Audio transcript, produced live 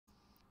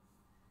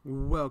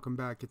Welcome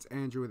back, it's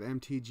Andrew with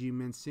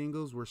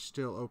MTGMintSingles. We're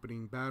still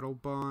opening battle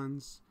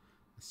bonds.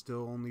 I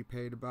still only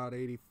paid about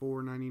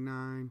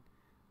 $84.99.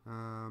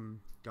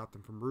 Got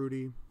them from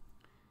Rudy.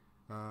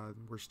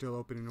 We're still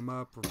opening them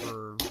up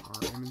for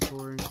our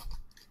inventory.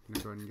 I'm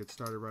gonna go ahead and get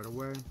started right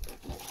away.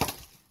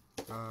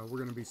 We're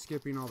gonna be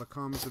skipping all the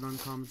commons and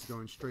uncommons,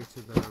 going straight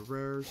to the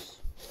rares.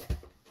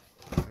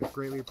 I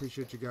greatly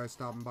appreciate you guys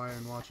stopping by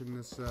and watching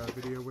this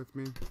video with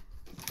me.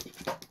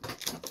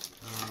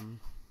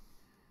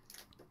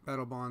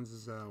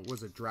 BattleBonds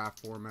was a draft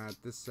format.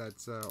 This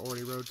set's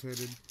already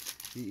rotated.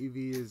 The EV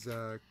is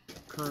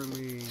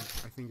currently,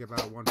 I think,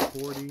 about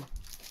 140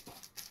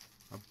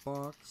 a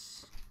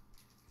box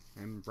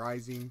and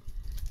rising.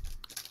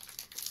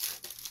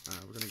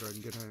 We're gonna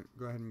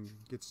go ahead and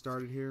get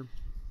started here.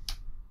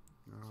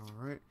 All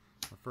right,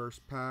 our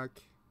first pack,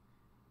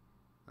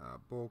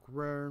 bulk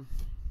rare,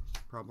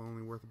 probably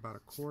only worth about a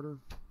quarter.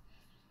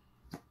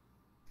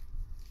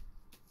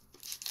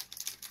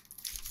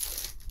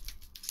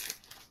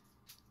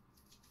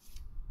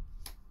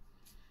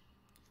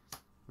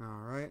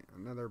 Alright,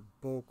 another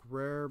bulk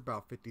rare,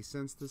 about 50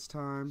 cents this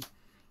time.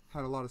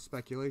 Had a lot of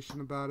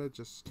speculation about it,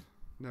 just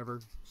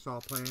never saw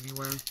it play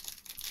anywhere.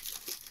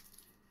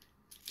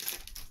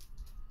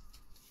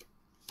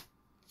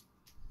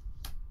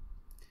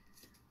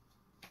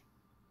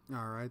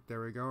 Alright,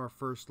 there we go, our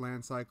first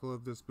land cycle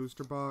of this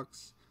booster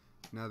box.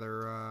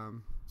 Another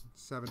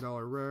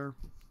 $7 rare.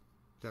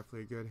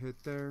 Definitely a good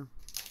hit there.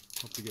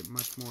 Hope to get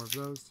much more of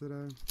those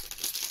today.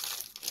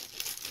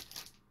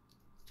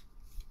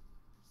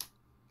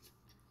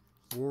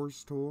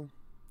 Wars Tool,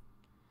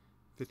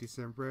 50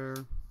 cent rare,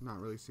 not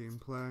really seeing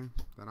play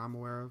that I'm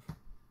aware of.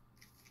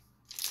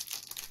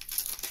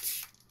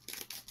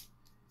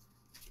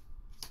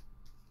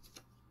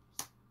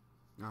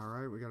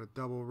 Alright, we got a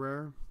double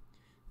rare.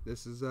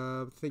 This is,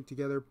 think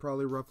together,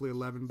 probably roughly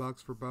 11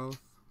 bucks for both.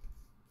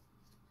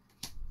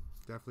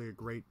 Definitely a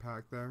great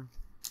pack there.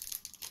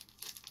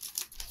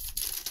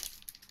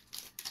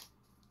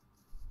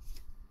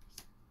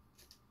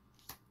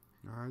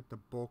 Alright, the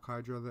bulk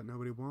hydro that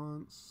nobody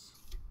wants.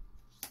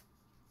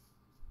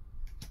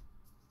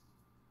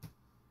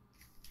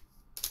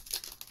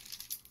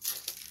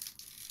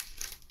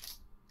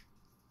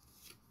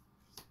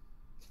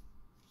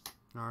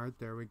 Alright,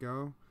 there we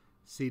go.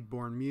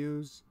 Seedborn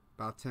Muse,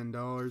 about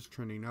 $10,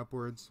 trending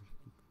upwards.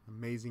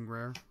 Amazing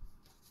rare.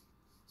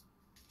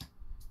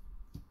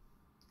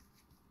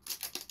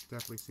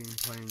 Definitely seen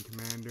playing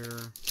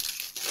Commander.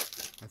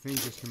 I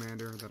think just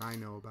Commander that I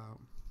know about.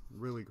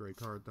 Really great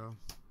card though.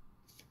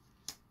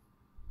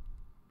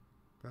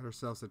 Got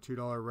ourselves a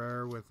 $2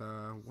 rare with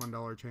a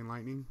 $1 Chain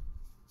Lightning.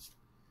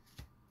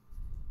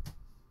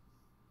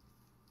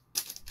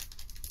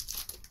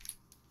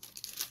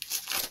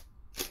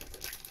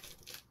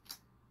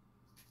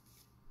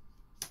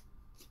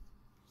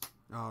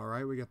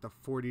 Alright, we got the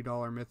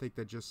 $40 Mythic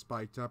that just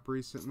spiked up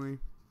recently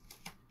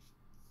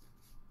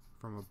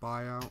from a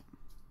buyout.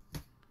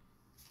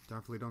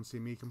 Definitely don't see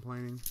me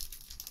complaining.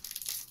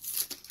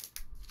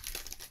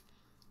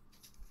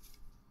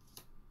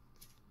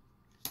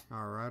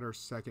 Alright, our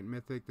second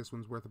Mythic. This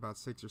one's worth about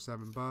 6 or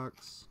 7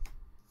 bucks.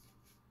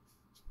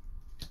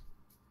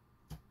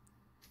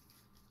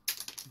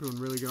 Doing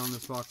really good on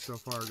this box so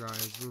far,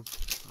 guys.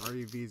 Our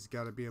EV's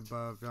got to be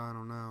above, I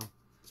don't know,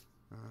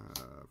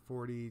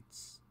 40,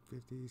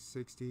 50,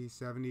 60,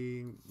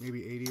 70,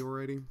 maybe 80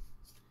 already.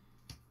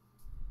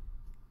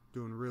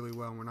 Doing really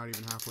well, and we're not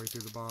even halfway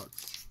through the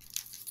box.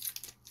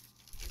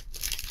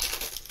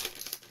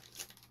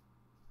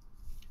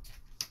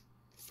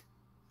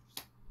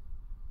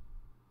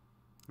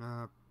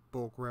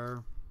 Bulk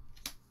rare.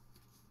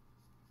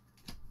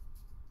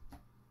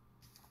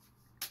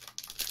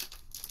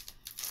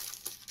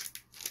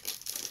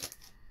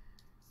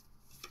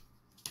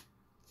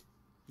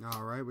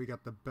 Alright, we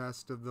got the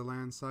best of the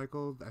land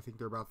cycle. I think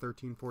they're about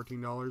 $13,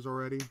 $14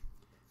 already,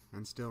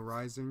 and still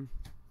rising.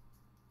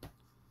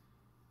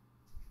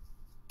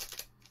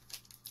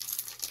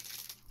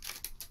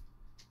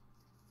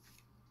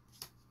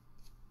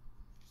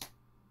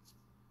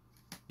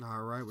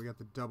 Alright, we got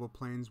the double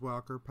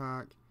Planeswalker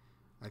pack.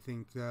 I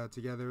think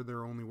together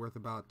they're only worth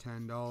about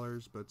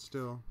 $10, but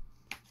still,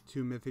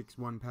 2 mythics,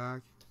 1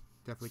 pack.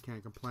 Definitely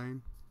can't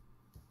complain.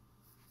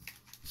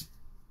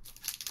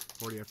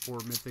 Already have 4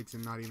 mythics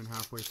and not even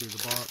halfway through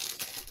the box.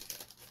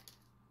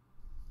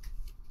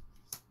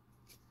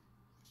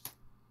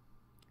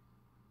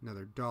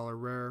 Another dollar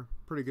rare.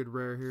 Pretty good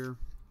rare here.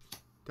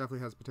 Definitely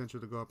has potential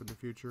to go up in the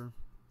future.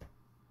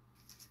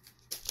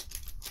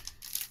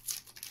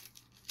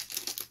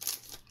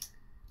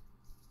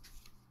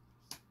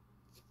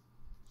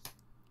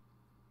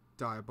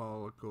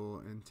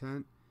 Diabolical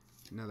Intent,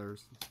 another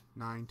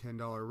 $9,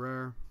 $10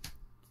 rare.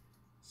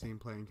 Seen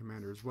playing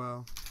Commander as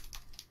well.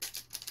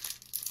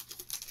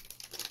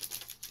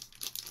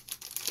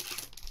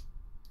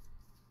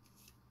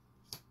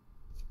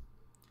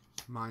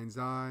 Mind's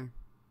Eye,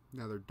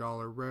 another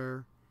dollar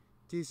rare.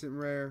 Decent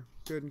rare,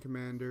 good in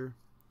Commander.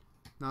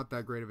 Not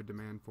that great of a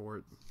demand for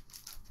it.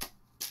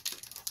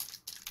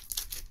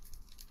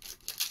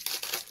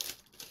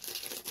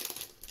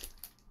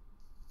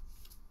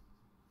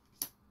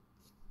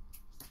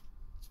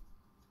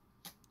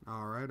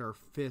 Alright, our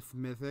 5th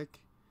mythic.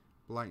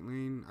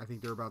 Lightning. I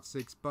think they're about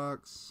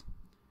 $6.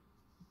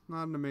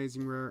 Not an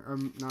amazing rare,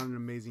 not an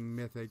amazing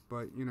mythic,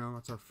 but you know,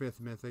 it's our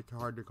 5th mythic.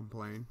 Hard to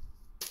complain.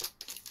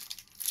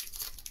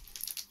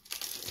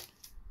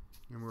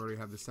 And we already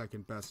have the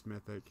 2nd best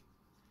mythic.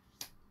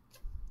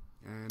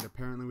 And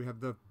apparently we have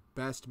the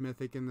best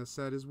mythic in the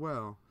set as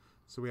well.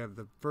 So we have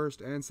the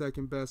 1st and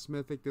 2nd best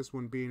mythic. This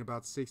one being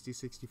about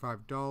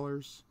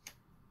 $65.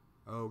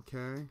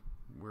 Okay,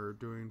 we're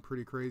doing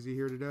pretty crazy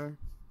here today.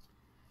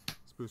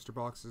 This booster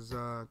box is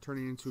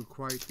turning into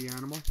quite the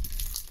animal.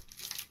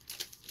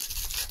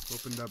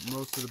 Opened up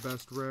most of the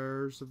best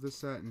rares of this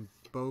set and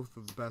both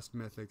of the best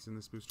mythics in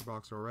this booster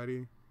box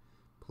already.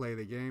 Play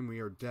the game. We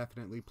are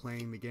definitely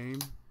playing the game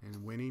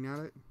and winning at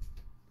it.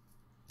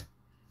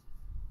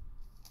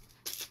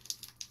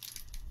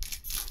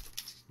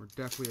 We're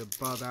definitely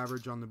above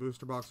average on the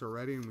booster box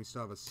already, and we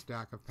still have a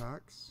stack of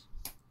packs.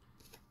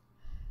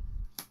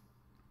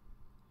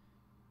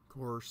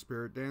 Core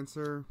Spirit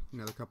Dancer,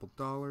 another couple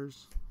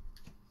dollars.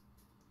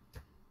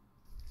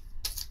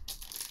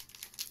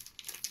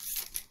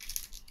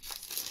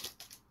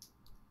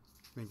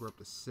 I think we're up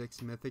to 6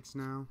 mythics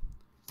now.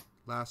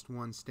 Last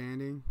one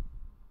standing.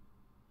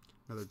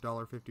 Another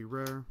 $1.50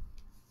 rare.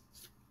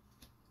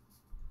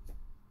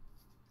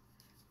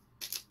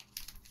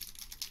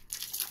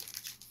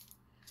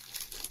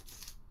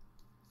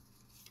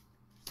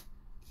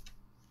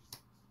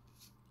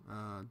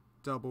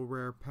 Double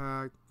rare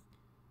pack.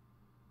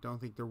 Don't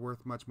think they're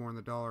worth much more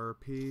than $1 a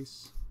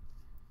piece.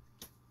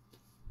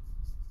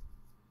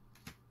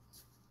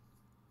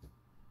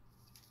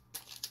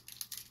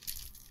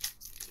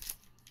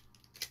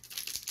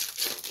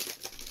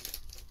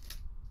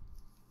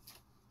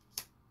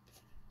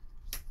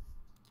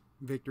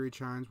 Victory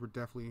chimes, we're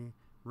definitely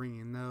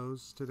ringing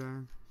those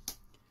today.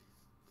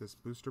 This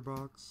booster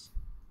box.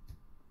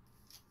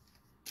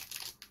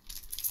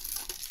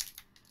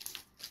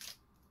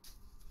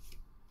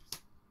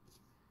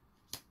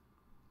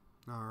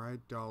 Alright,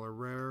 $1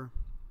 rare.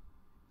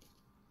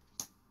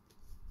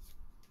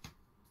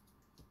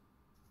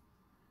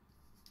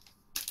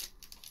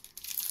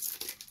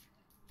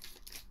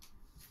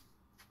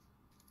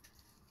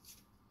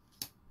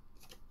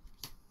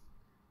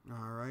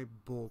 Alright,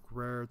 bulk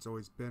rare. It's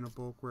always been a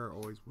bulk rare,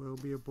 always will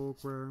be a bulk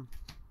rare.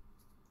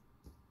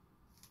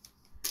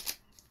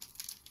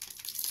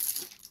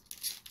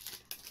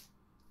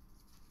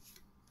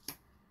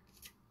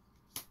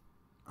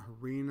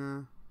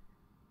 Arena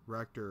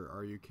Rector,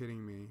 are you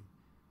kidding me?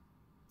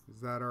 Is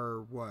that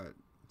our, what,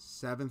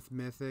 7th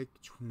mythic?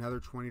 Another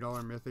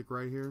 $20 mythic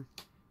right here.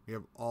 We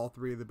have all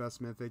 3 of the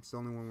best mythics. The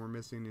only one we're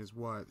missing is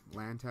what?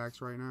 Land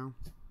tax right now?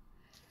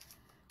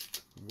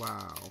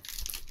 Wow.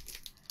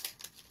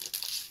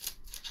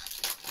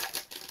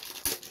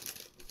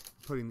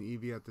 Putting the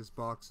EV at this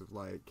box of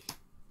like...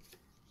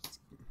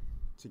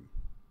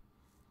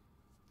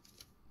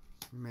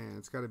 Man,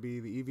 it's got to be...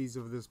 The EVs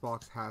of this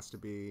box has to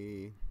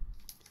be...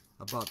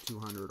 above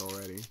 200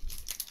 already.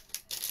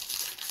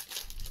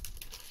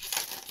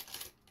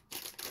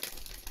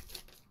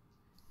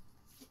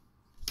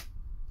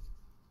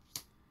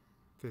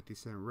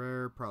 $0.50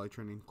 rare, probably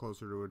trending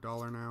closer to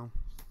 $1 now.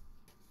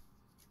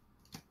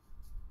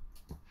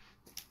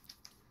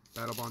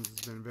 BattleBond has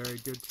been very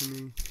good to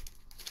me.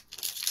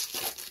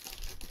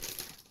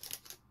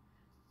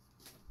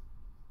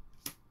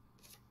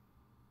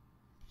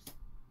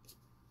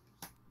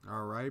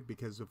 Alright,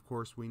 because of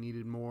course we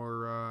needed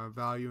more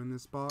value in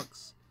this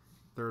box.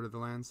 1/3 of the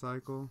land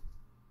cycle.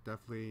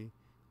 Definitely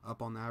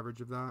up on the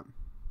average of that.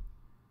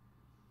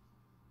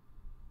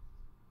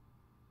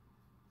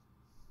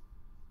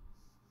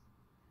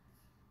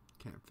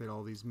 Can't fit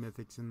all these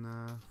mythics in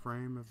the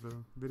frame of the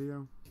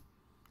video.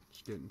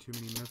 Just getting too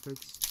many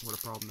mythics. What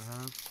a problem to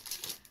have.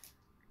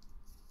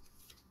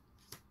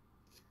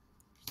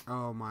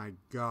 Oh my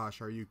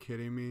gosh, are you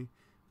kidding me?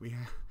 We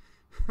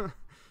have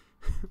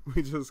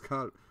we just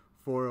got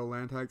foil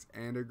land tax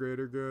and a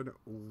greater good.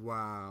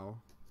 Wow.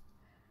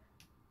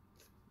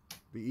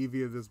 The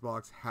EV of this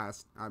box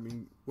has, I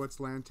mean, what's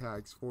land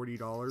tax?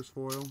 $40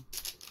 foil?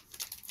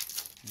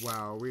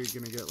 Wow, we're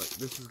gonna get like,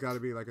 this has got to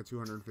be like a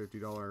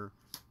 $250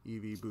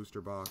 EV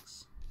booster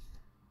box.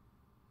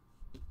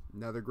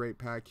 Another great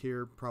pack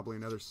here, probably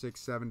another $6,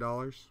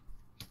 $7.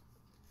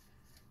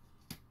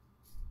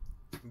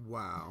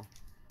 Wow.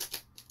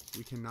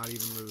 We cannot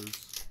even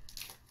lose.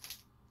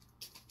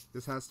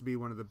 This has to be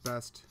one of the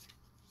best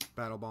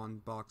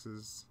BattleBond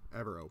boxes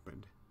ever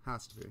opened.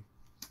 Has to be.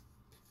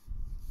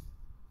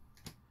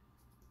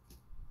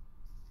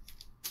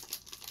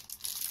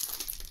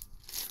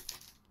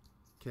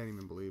 Can't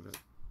even believe it.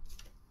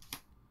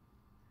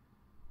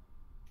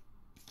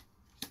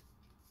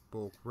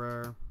 Bulk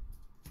rare.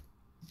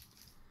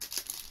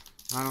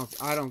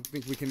 I don't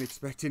think we can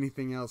expect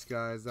anything else,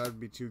 guys. That would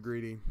be too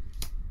greedy.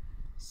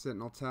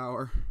 Sentinel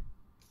Tower.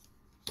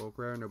 Bulk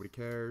rare, nobody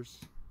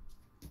cares.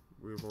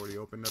 We've already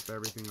opened up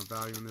everything of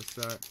value in this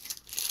set.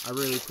 I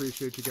really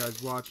appreciate you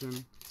guys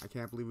watching. I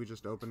can't believe we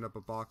just opened up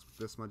a box with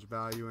this much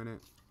value in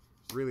it.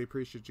 Really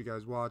appreciate you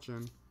guys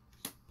watching.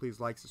 Please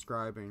like,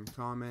 subscribe, and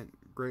comment.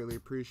 Greatly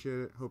appreciate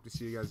it. Hope to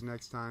see you guys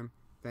next time.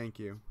 Thank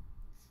you.